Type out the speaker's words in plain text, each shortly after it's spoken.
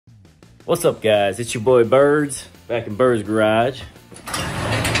What's up, guys? It's your boy Birds, back in Birds Garage.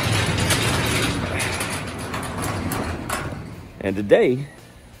 And today,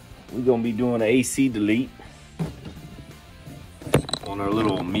 we're gonna be doing an AC delete on our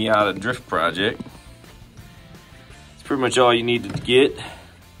little Miata drift project. It's pretty much all you need to get.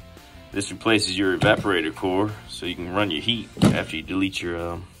 This replaces your evaporator core, so you can run your heat after you delete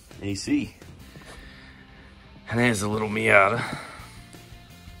your AC. And there's a little Miata.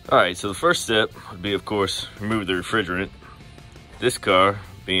 All right, so the first step would be, of course, remove the refrigerant. This car,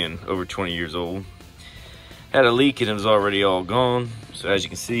 being over 20 years old, had a leak and it was already all gone. So as you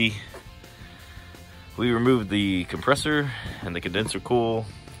can see, we removed the compressor and the condenser coil,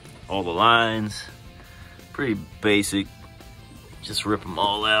 all the lines, pretty basic. Just rip them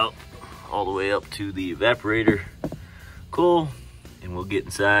all out, all the way up to the evaporator coil, and we'll get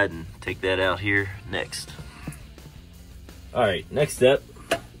inside and take that out here next. All right, next step,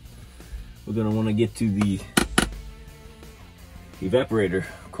 we're gonna wanna get to the evaporator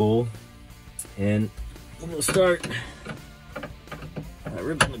coil, and we're gonna start by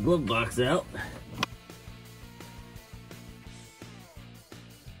ripping the glove box out.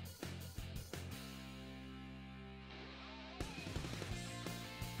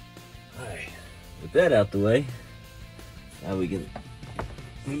 All right, with that out the way, now we can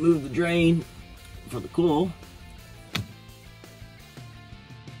remove the drain for the coil.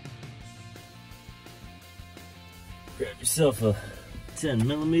 Grab yourself a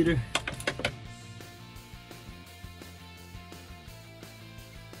 10mm.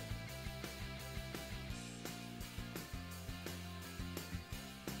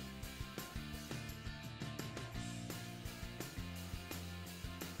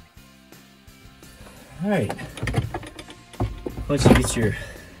 All right, once you get your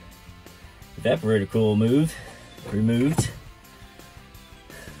evaporator coil removed,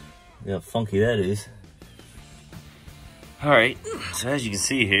 look how funky that is. All right, so as you can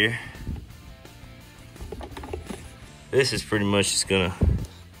see here, this is pretty much just gonna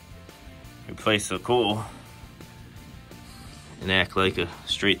replace the coil and act like a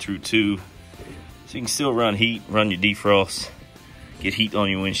straight through tube. So you can still run heat, run your defrost, get heat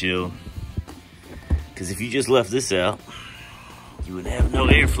on your windshield. Because if you just left this out, you would have no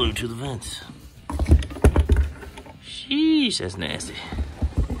airflow to the vents. Sheesh, that's nasty.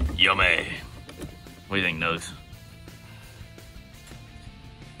 Yummy. What do you think, Nugs?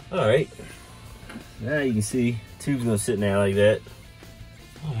 All right, now you can see tube's gonna sit now like that.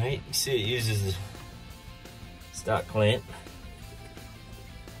 All right, you see it uses the stock clamp.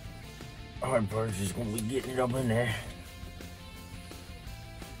 Hard part is just gonna be getting it up in there.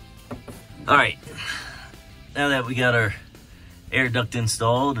 All right, now that we got our air duct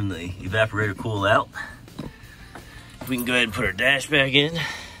installed and the evaporator coil out, we can go ahead and put our dash back in,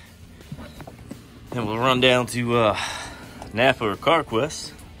 and we'll run down to Napa or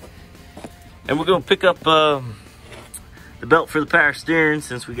CarQuest. And we're gonna pick up the belt for the power steering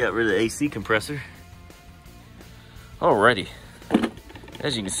since we got rid of the AC compressor. Alrighty,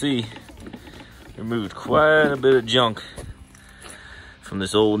 as you can see, removed quite a bit of junk from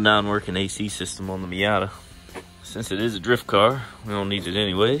this old non-working AC system on the Miata. Since it is a drift car, we don't need it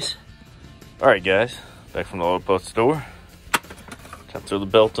anyways. Alright guys, back from the auto parts store. Time to throw the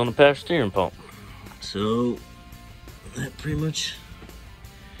belt on the power steering pump. So, that pretty much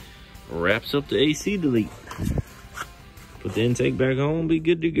wraps up the AC delete. Put the intake back on, be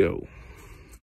good to go.